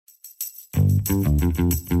Hello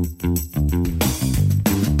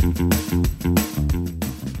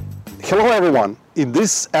everyone. In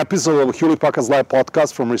this episode of Hewlett Packard's Live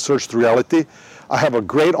podcast from Research to Reality, I have a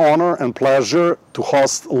great honor and pleasure to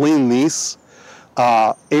host Lin Nease,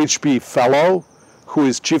 HPE Fellow, who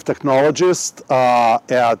is Chief Technologist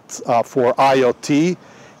for IoT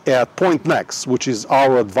at PointNext, which is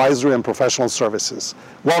our advisory and professional services.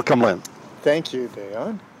 Welcome, Lin. Thank you,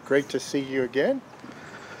 Deon. Great to see you again.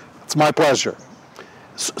 It's my pleasure.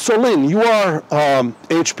 So Lin, you are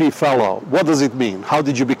HPE Fellow. What does it mean? How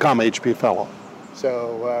did you become HPE Fellow?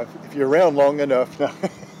 So if you're around long enough,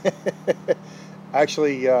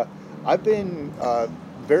 actually, I've been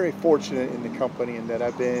very fortunate in the company in that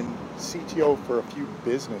I've been CTO for a few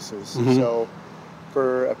businesses. Mm-hmm. So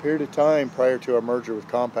for a period of time prior to our merger with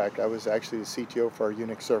Compaq, I was actually the CTO for our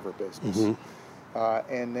Unix server business. Mm-hmm.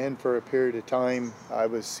 And then for a period of time, I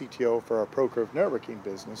was CTO for our ProCurve networking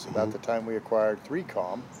business about the time we acquired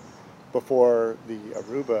 3Com before the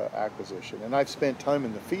Aruba acquisition. And I've spent time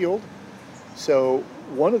in the field. So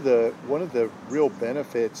one of the real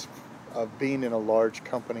benefits of being in a large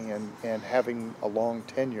company and having a long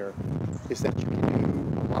tenure is that you can do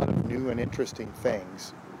a lot of new and interesting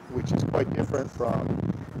things, which is quite different from,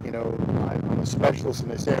 I'm a specialist in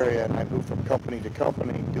this area and I move from company to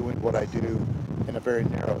company doing what I do in a very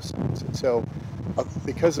narrow sense. And so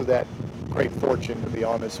because of that great fortune, to be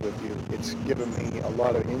honest with you, it's given me a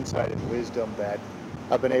lot of insight and wisdom that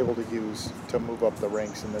I've been able to use to move up the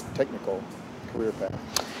ranks in the technical career path.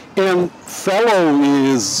 And Fellow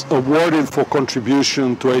is awarded for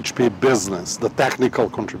contribution to HP business, the technical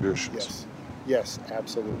contributions. Yes,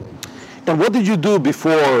 absolutely. And what did you do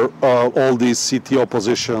before all these CTO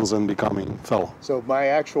positions and becoming Fellow? So my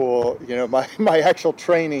actual, my actual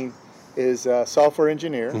training is a software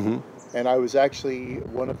engineer, and I was actually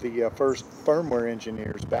one of the first firmware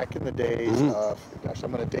engineers back in the days of,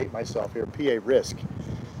 I'm going to date myself here, PA RISC.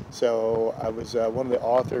 So I was one of the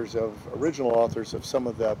original authors of some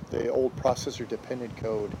of the old processor-dependent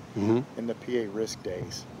code in the PA RISC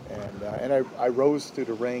days. And I rose through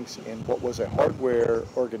the ranks in what was a hardware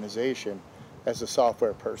organization as a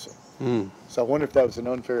software person. So I wonder if that was an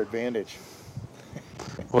unfair advantage.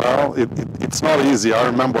 Well, it's not easy. I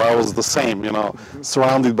remember I was the same,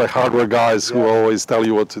 surrounded by hardware guys who always tell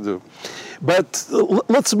you what to do. But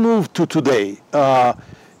let's move to today.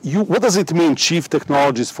 What does it mean, Chief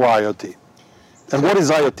Technologist for IoT? And what is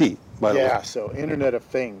IoT, by the way? Yeah, so Internet of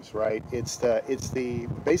Things, right? It's the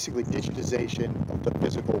basically digitization of the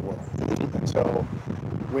physical world. And so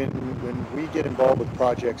when we get involved with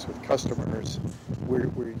projects with customers,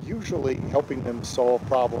 we're usually helping them solve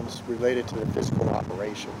problems related to their physical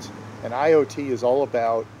operations. And IoT is all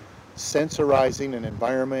about sensorizing an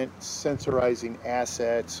environment, sensorizing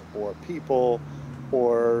assets or people,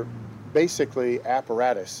 or basically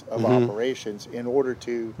apparatus of operations in order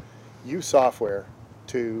to use software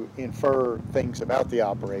to infer things about the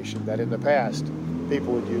operation that in the past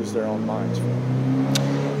people would use their own minds for.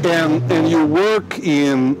 And you work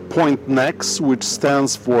in PointNext, which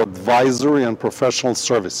stands for Advisory and Professional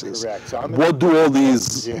Services. Correct. So what do all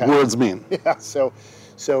these words mean? Yeah, so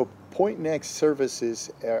PointNext services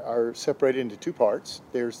are separated into two parts.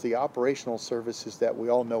 There's the operational services that we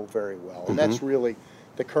all know very well, and that's really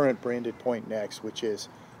the current branded PointNext, which is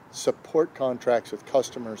support contracts with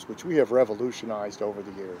customers, which we have revolutionized over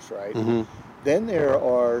the years, right? Then there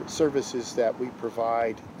are services that we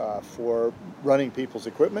provide for running people's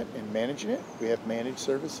equipment and managing it. We have managed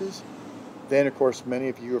services. Then, of course,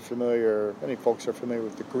 many folks are familiar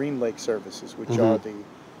with the Green Lake services, which are the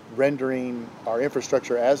rendering our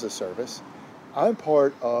infrastructure as a service. I'm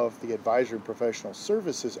part of the advisory and professional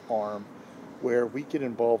services arm, where we get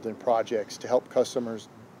involved in projects to help customers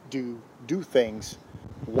do things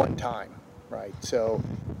one time, right? So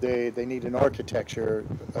they need an architecture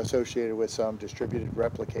associated with some distributed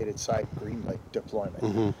replicated site Green Lake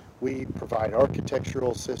deployment. We provide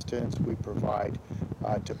architectural assistance, we provide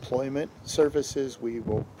deployment services, we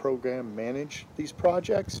will program, manage these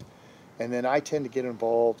projects, and then I tend to get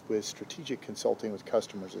involved with strategic consulting with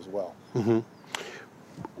customers as well.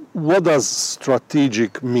 What does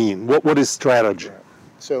strategic mean? What is strategy? Right.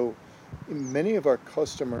 So many of our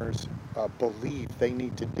customers believe they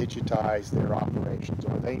need to digitize their operations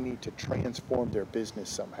or they need to transform their business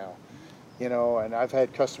somehow. And I've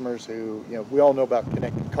had customers who, we all know about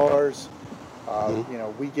connected cars.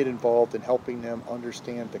 We get involved in helping them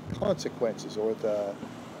understand the consequences or the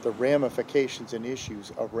ramifications and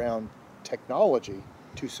issues around technology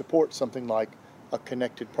to support something like a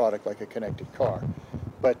connected product, like a connected car.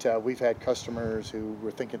 But we've had customers who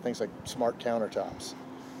were thinking things like smart countertops,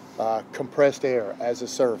 compressed air as a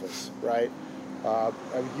service, right?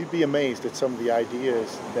 You'd be amazed at some of the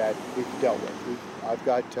ideas that we've dealt with. I've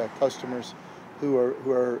got customers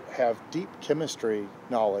who have deep chemistry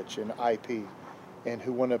knowledge and IP, and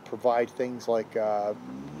who want to provide things like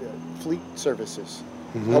fleet services,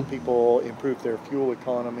 help people improve their fuel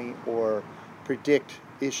economy or predict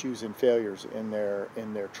issues and failures in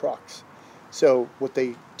their trucks. So what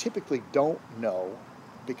they typically don't know,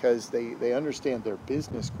 because they understand their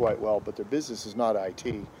business quite well, but their business is not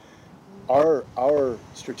IT. Our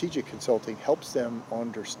strategic consulting helps them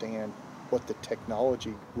understand what the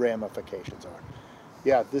technology ramifications are.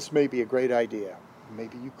 Yeah, this may be a great idea.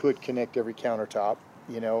 Maybe you could connect every countertop,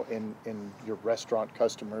 in your restaurant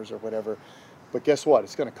customers or whatever. But guess what?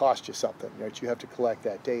 It's going to cost you something. Right? You have to collect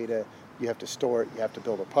that data. You have to store it. You have to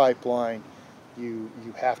build a pipeline. You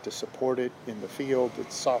have to support it in the field.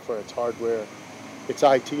 It's software. It's hardware. It's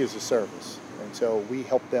IT as a service. And so we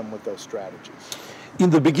help them with those strategies. In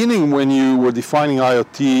the beginning, when you were defining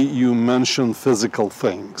IoT, you mentioned physical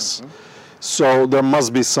things. So there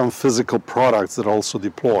must be some physical products that are also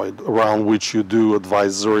deployed around which you do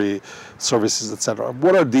advisory services, etc.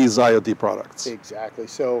 What are these IoT products? Exactly.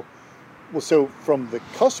 So from the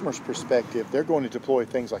customer's perspective, they're going to deploy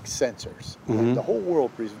things like sensors. The whole world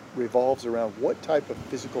revolves around what type of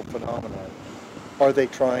physical phenomenon are they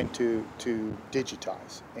trying to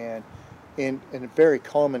digitize. And in a very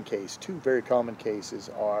common case, two very common cases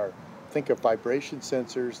are, think of vibration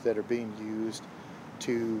sensors that are being used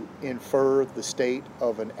to infer the state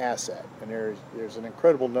of an asset. And there's an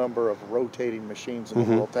incredible number of rotating machines in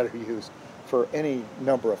the world that are used for any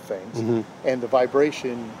number of things. And the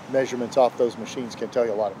vibration measurements off those machines can tell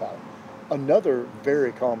you a lot about it. Another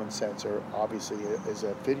very common sensor, obviously, is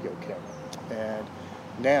a video camera. And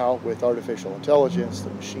now, with artificial intelligence, the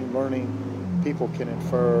machine learning, people can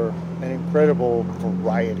infer an incredible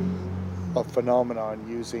variety of phenomenon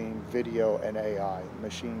using video and AI,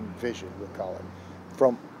 machine vision, we'll call it.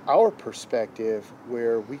 From our perspective,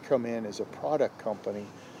 where we come in as a product company,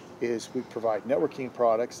 is we provide networking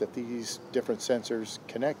products that these different sensors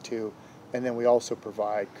connect to, and then we also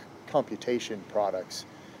provide computation products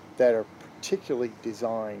that are particularly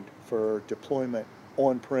designed for deployment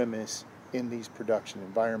on-premise in these production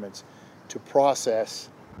environments to process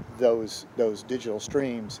those digital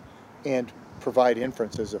streams and provide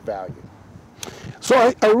inferences of value. So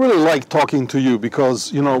I really like talking to you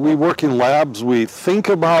because, we work in labs, we think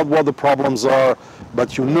about what the problems are,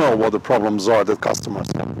 but you know what the problems are that customers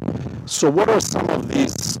have. So what are some of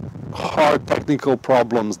these hard technical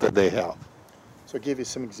problems that they have? So I'll give you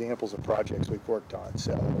some examples of projects we've worked on.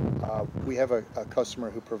 So we have a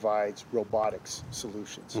customer who provides robotics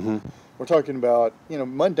solutions. We're talking about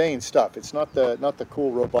mundane stuff. It's not the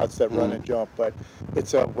cool robots that run and jump, but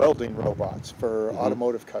it's welding robots for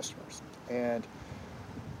automotive customers. And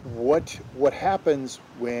what happens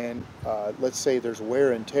when let's say there's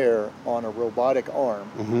wear and tear on a robotic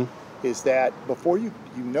arm is that before you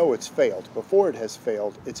know it's failed, before it has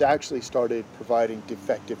failed, it's actually started providing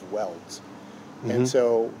defective welds. And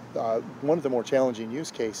so one of the more challenging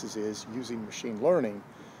use cases is using machine learning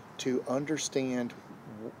to understand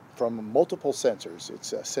from multiple sensors.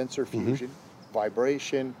 It's sensor fusion,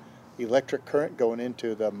 vibration, electric current going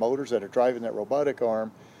into the motors that are driving that robotic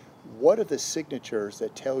arm. What are the signatures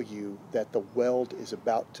that tell you that the weld is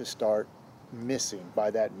about to start missing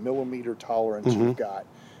by that millimeter tolerance you've got,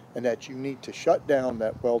 and that you need to shut down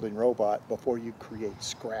that welding robot before you create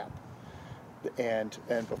scrap? And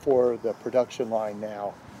before the production line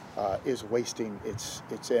now is wasting its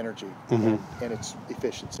energy and its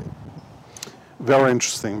efficiency. Very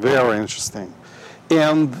interesting, very interesting.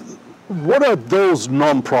 And what are those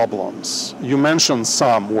non-problems? You mentioned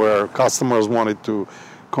some where customers wanted to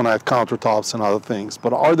connect countertops and other things,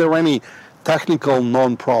 but are there any technical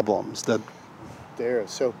non-problems that...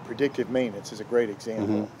 So predictive maintenance is a great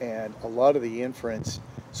example. And a lot of the inference,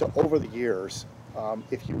 so over the years,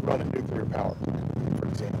 if you run a nuclear power plant, for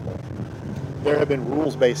example, there have been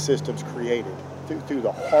rules-based systems created through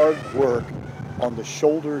the hard work on the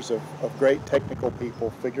shoulders of great technical people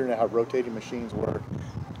figuring out how rotating machines work,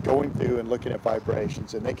 going through and looking at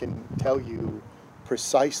vibrations, and they can tell you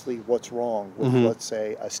precisely what's wrong with, let's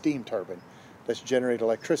say, a steam turbine that's generating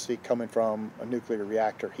electricity coming from a nuclear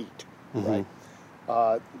reactor heat, right?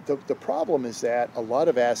 The problem is that a lot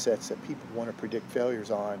of assets that people want to predict failures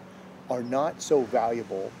on are not so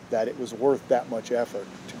valuable that it was worth that much effort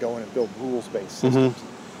to go in and build rules-based systems.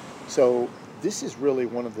 So this is really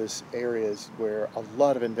one of those areas where a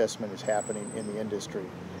lot of investment is happening in the industry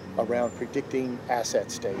around predicting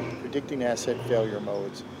asset state, predicting asset failure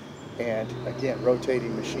modes, and again,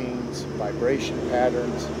 rotating machines, vibration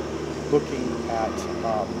patterns, looking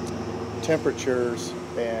at temperatures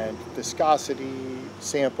and viscosity,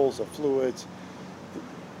 samples of fluids.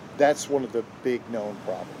 That's one of the big known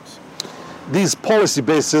problems. These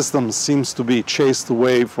policy-based systems seems to be chased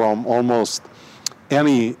away from almost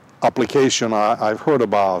any application I've heard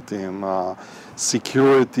about in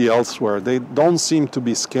security elsewhere. They don't seem to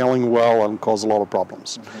be scaling well and cause a lot of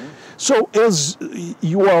problems. So as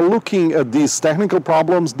you are looking at these technical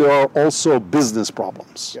problems, there are also business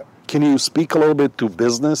problems. Yep. Can you speak a little bit to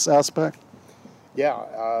business aspect?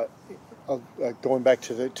 Yeah, going back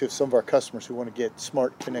to some of our customers who want to get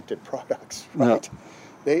smart connected products, right?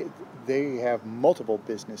 Yeah. They have multiple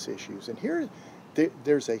business issues, and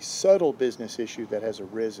there's a subtle business issue that has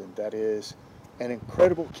arisen that is an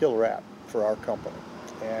incredible killer app for our company,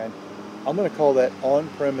 and I'm going to call that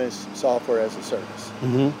on-premise software as a service.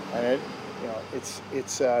 And it's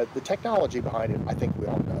the technology behind it. I think we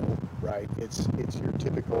all know, right? It's your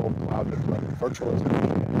typical cloud deployment,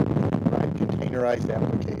 virtualization, right? Containerized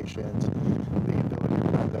applications, the ability to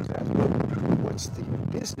run those apps. But what's the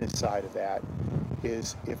business side of that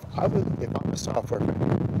is if I'm a software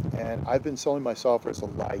vendor and I've been selling my software as a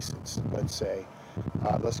license, let's say,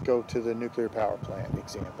 let's go to the nuclear power plant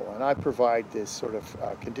example, and I provide this sort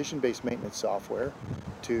of condition-based maintenance software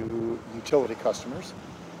to utility customers,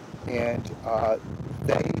 and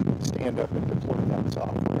they stand up and deploy that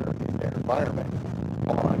software in their environment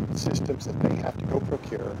on systems that they have to go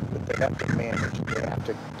procure, that they have to manage, they have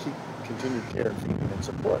to keep continued care, feeding, and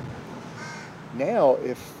support. Now,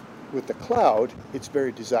 with the cloud, it's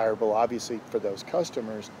very desirable, obviously, for those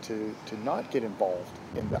customers to not get involved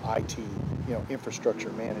in the IT, infrastructure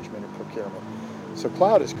management and procurement. So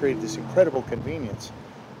cloud has created this incredible convenience,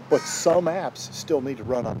 but some apps still need to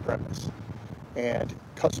run on premise. And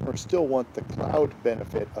customers still want the cloud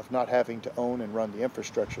benefit of not having to own and run the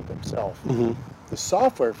infrastructure themselves. The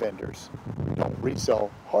software vendors don't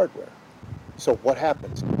resell hardware. So what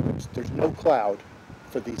happens? There's no cloud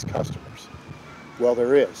for these customers. Well,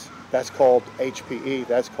 there is. That's called HPE,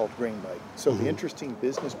 that's called GreenLake. So the interesting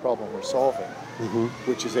business problem we're solving,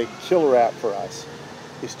 which is a killer app for us,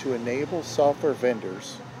 is to enable software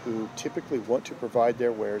vendors who typically want to provide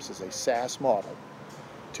their wares as a SaaS model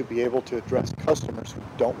to be able to address customers who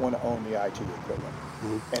don't want to own the IT equipment.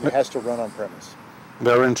 And it has to run on premise.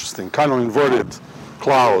 Very interesting. Kind of inverted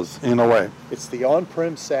cloud in a way. It's the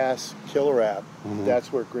on-prem SaaS killer app.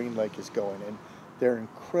 That's where GreenLake is going. And there are an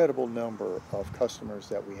incredible number of customers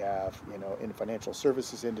that we have, in the financial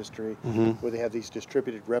services industry, where they have these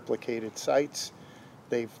distributed, replicated sites.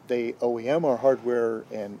 They OEM our hardware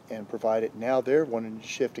and provide it. Now they're wanting to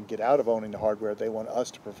shift and get out of owning the hardware. They want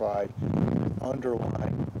us to provide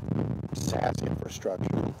underlying SaaS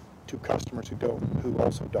infrastructure to customers who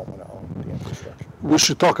also don't want to own the infrastructure. We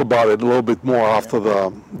should talk about it a little bit more after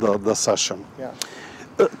the session. Yeah.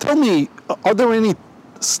 Tell me, are there any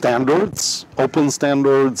standards, open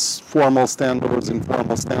standards, formal standards,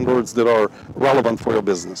 informal standards that are relevant for your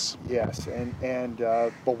business? Yes,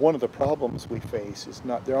 but one of the problems we face is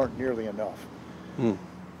there aren't nearly enough.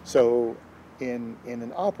 So in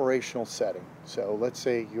an operational setting, so let's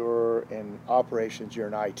say you're in operations, you're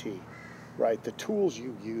in IT, right? The tools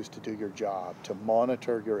you use to do your job, to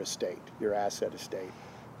monitor your estate, your asset estate,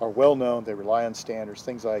 are well known. They rely on standards,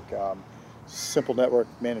 things like simple network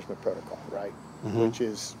management protocol, right? Which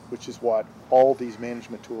is what all these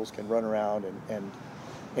management tools can run around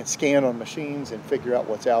and scan on machines and figure out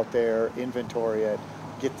what's out there, inventory it,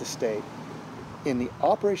 get the state. In the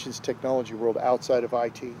operations technology world outside of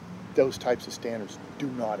IT, those types of standards do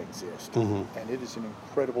not exist, and it is an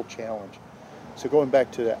incredible challenge. So going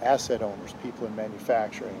back to the asset owners, people in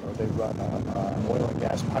manufacturing, or they run an oil and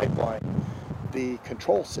gas pipeline, the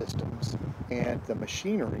control systems and the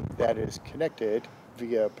machinery that is connected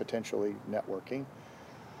via potentially networking,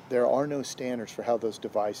 there are no standards for how those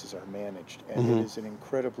devices are managed, and it is an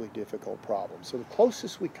incredibly difficult problem. So the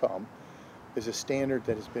closest we come is a standard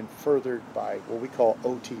that has been furthered by what we call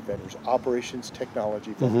OT vendors, operations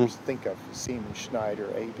technology vendors. Think of Siemens, Schneider,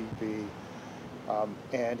 ABB,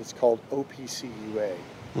 and it's called OPC-UA,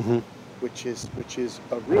 which is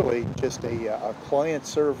really just a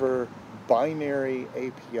client-server binary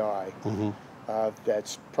API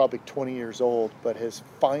that's probably 20 years old, but has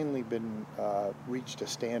finally been reached a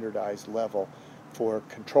standardized level for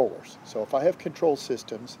controllers. So if I have control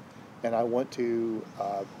systems and I want to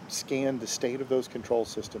scan the state of those control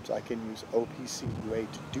systems, I can use OPC-UA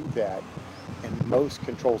to do that, and most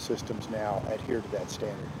control systems now adhere to that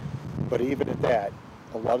standard. But even at that,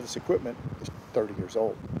 a lot of this equipment is 30 years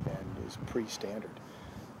old and is pre-standard.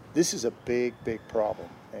 This is a big, big problem,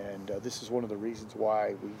 and this is one of the reasons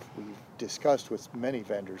why we've discussed with many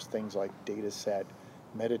vendors things like data set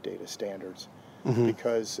metadata standards,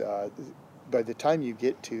 because by the time you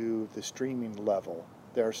get to the streaming level,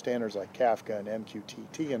 there are standards like Kafka and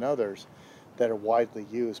MQTT and others that are widely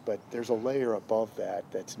used, but there's a layer above that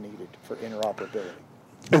that's needed for interoperability.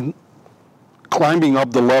 And climbing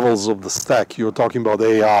up the levels of the stack, you're talking about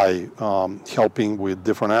AI helping with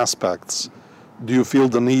different aspects. Do you feel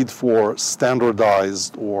the need for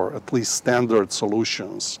standardized or at least standard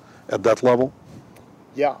solutions at that level?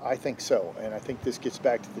 Yeah, I think so. And I think this gets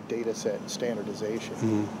back to the data set and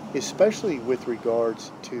standardization, especially with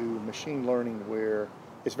regards to machine learning, where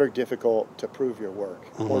it's very difficult to prove your work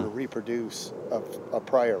or to reproduce a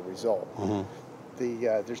prior result.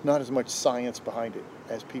 There's not as much science behind it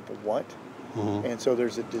as people want. And so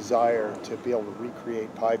there's a desire to be able to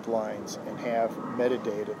recreate pipelines and have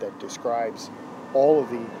metadata that describes all of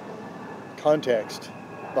the context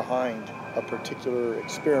behind a particular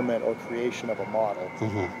experiment or creation of a model,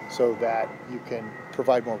 so that you can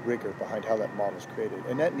provide more rigor behind how that model is created.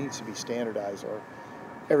 And that needs to be standardized, or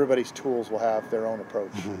everybody's tools will have their own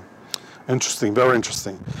approach. Interesting, very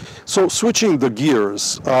interesting. So switching the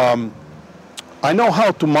gears, I know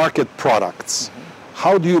how to market products.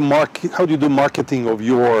 How do you do marketing of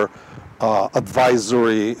your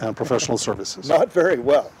advisory and professional services? Not very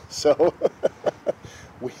well. So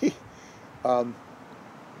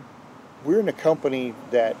we're in a company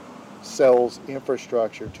that sells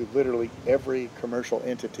infrastructure to literally every commercial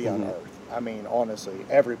entity on earth. I mean, honestly,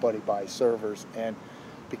 everybody buys servers, and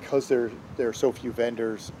because there are so few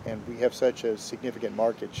vendors and we have such a significant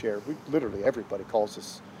market share, literally everybody calls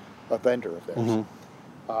us a vendor of theirs.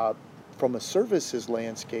 From a services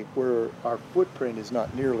landscape, where our footprint is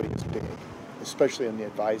not nearly as big, especially on the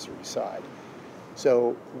advisory side.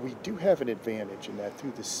 So we do have an advantage in that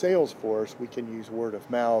through the sales force, we can use word of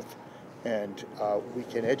mouth, and we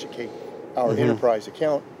can educate our enterprise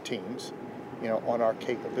account teams, on our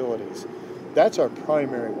capabilities. That's our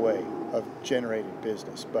primary way of generating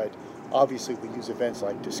business. But obviously we use events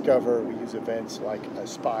like Discover, we use events like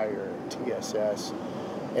Aspire, TSS,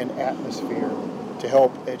 and Atmosphere to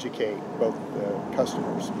help educate both the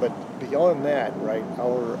customers. But beyond that, right,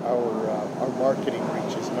 our marketing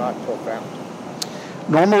reach is not profound.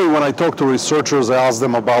 Normally when I talk to researchers, I ask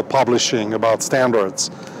them about publishing, about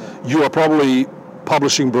standards. You are probably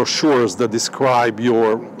publishing brochures that describe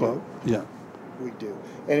your... We do.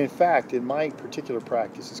 And in fact, in my particular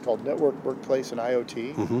practice, it's called Network, Workplace, and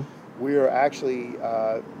IoT. We are actually,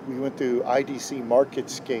 we went through IDC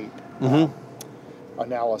MarketScape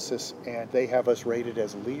analysis, and they have us rated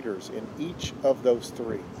as leaders in each of those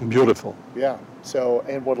three. Beautiful. Yeah. So,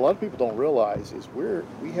 and what a lot of people don't realize is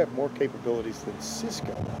we have more capabilities than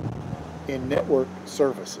Cisco in network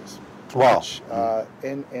services. Wow. Which,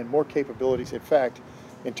 and more capabilities. In fact,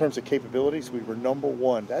 in terms of capabilities, we were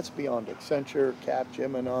 #1. That's beyond Accenture,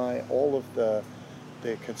 Capgemini, all of the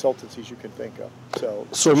consultancies you can think of. So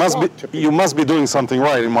you must be doing something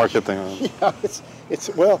right in marketing. Yeah,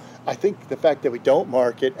 well, I think the fact that we don't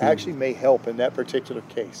market actually may help in that particular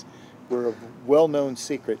case. We're a well-known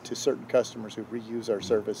secret to certain customers who reuse our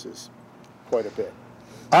services quite a bit.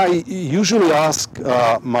 I usually ask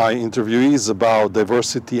my interviewees about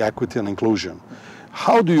diversity, equity, and inclusion.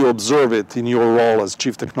 How do you observe it in your role as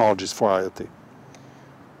Chief Technologist for IoT?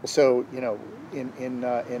 So,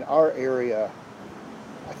 in our area,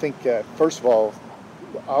 I think, first of all,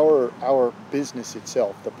 our business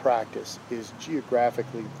itself, the practice, is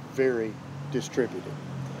geographically very distributed.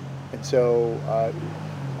 And so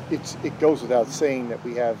it goes without saying that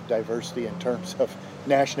we have diversity in terms of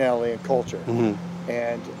nationality and culture.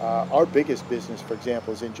 And our biggest business, for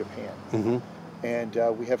example, is in Japan.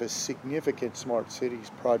 And we have a significant smart cities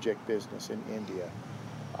project business in India.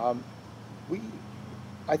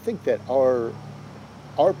 I think that our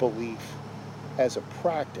belief as a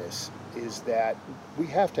practice is that we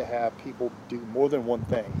have to have people do more than one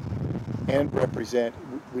thing and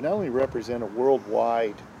we not only represent a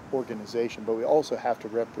worldwide organization, but we also have to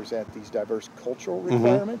represent these diverse cultural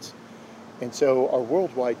requirements. And so our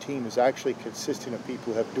worldwide team is actually consisting of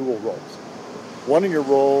people who have dual roles. One of your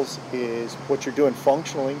roles is what you're doing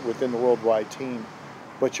functionally within the worldwide team,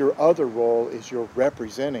 but your other role is you're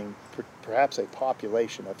representing perhaps a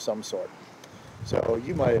population of some sort. So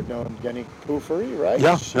you might have known Jenny Pufuri, right?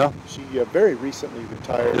 Yeah, She very recently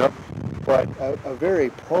retired, but a very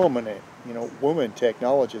prominent, woman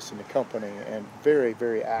technologist in the company, and very,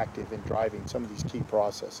 very active in driving some of these key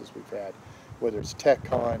processes we've had, whether it's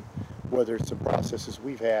TechCon, whether it's the processes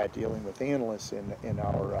we've had dealing with analysts in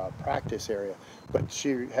our practice area. But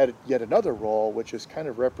she had yet another role, which is kind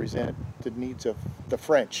of represent the needs of the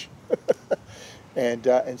French. And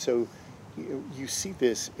so you see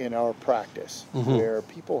this in our practice, where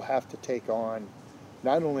people have to take on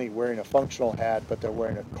not only wearing a functional hat, but they're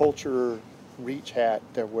wearing a culture reach hat,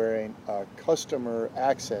 they're wearing a customer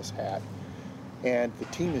access hat, and the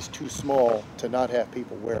team is too small to not have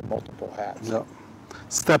people wear multiple hats. Yeah.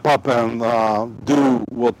 Step up and do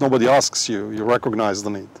what nobody asks you. You recognize the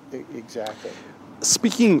need. Exactly.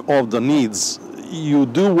 Speaking of the needs, you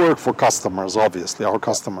do work for customers, obviously, our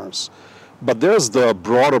customers, but there's the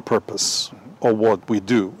broader purpose of what we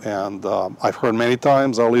do. And I've heard many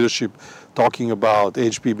times our leadership talking about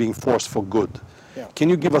HPE being force for good. Yeah. Can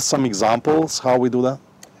you give us some examples how we do that?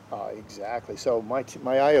 Exactly. So my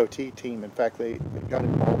IoT team, in fact, they got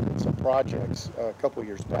involved in some projects a couple of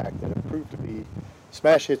years back that have proved to be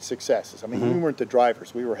smash hit successes. I mean, we weren't the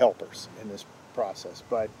drivers, we were helpers in this process.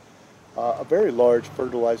 But a very large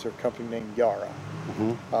fertilizer company named Yara,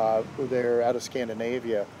 they're out of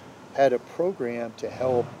Scandinavia, had a program to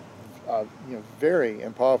help very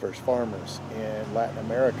impoverished farmers in Latin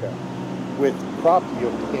America with crop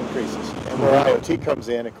yield increases. And where IoT comes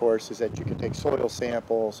in, of course, is that you can take soil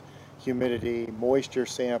samples, humidity, moisture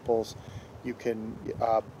samples. You can,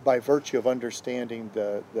 by virtue of understanding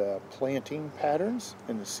the planting patterns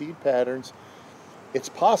and the seed patterns, it's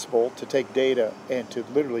possible to take data and to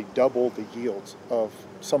literally double the yields of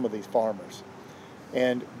some of these farmers.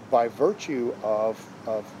 And by virtue of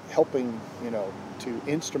helping, to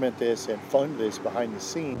instrument this and fund this behind the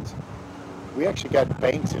scenes, we actually got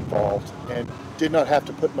banks involved and did not have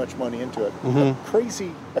to put much money into it. A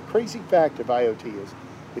crazy fact of IoT is,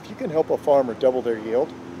 if you can help a farmer double their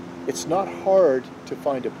yield, it's not hard to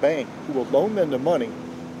find a bank who will loan them the money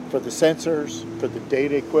for the sensors, for the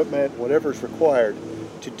data equipment, whatever's required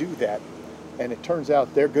to do that. And it turns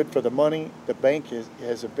out they're good for the money. The bank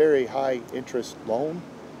has a very high interest loan.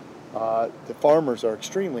 The farmers are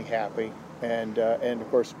extremely happy, and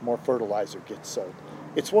of course more fertilizer gets sold.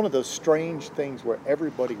 It's one of those strange things where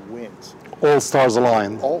everybody wins. All stars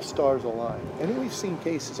align. All stars align. And then we've seen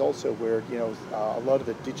cases also where, a lot of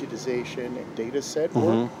the digitization and data set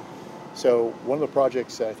work. So one of the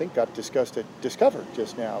projects that I think got discovered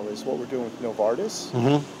just now is what we're doing with Novartis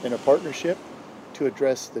in a partnership to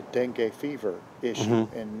address the dengue fever issue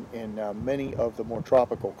in many of the more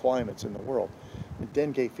tropical climates in the world. And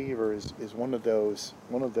dengue fever is one of those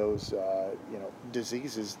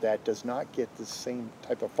diseases that does not get the same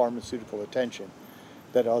type of pharmaceutical attention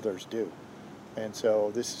that others do. And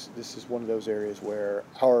so this is one of those areas where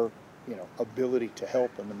our ability to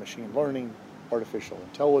help in the machine learning, artificial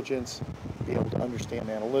intelligence, be able to understand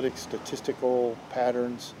analytics, statistical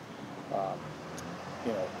patterns,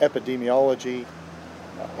 epidemiology,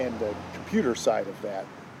 and the computer side of that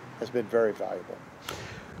has been very valuable.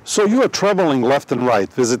 So you are traveling left and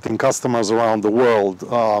right, visiting customers around the world.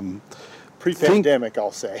 Pre-pandemic,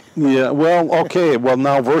 I'll say. Yeah, well, okay, well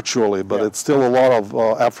now virtually, but it's still a lot of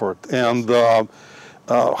effort. And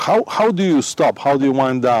how do you stop? How do you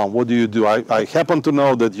wind down? What do you do? I happen to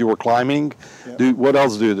know that you were climbing. Yeah. What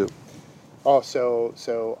else do you do? Oh,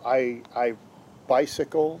 so I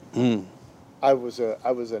bicycle. I was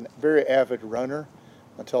a very avid runner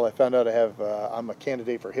until I found out I'm a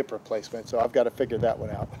candidate for hip replacement, so I've got to figure that one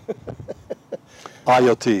out.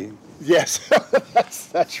 IoT. Yes,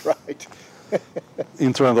 that's right.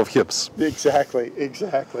 Internet of hips. Exactly.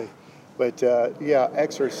 But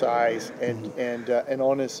exercise and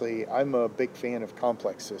honestly, I'm a big fan of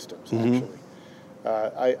complex systems. Actually,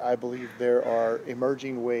 I believe there are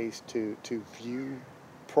emerging ways to view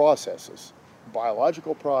processes,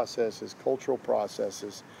 biological processes, cultural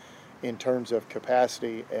processes, in terms of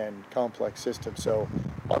capacity and complex systems. So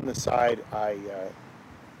on the side, I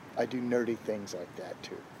do nerdy things like that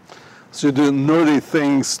too. So you do nerdy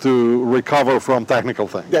things to recover from technical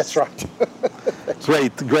things. That's right.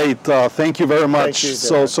 Great. Thank you very much.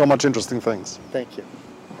 Thank you, so much interesting things. Thank you.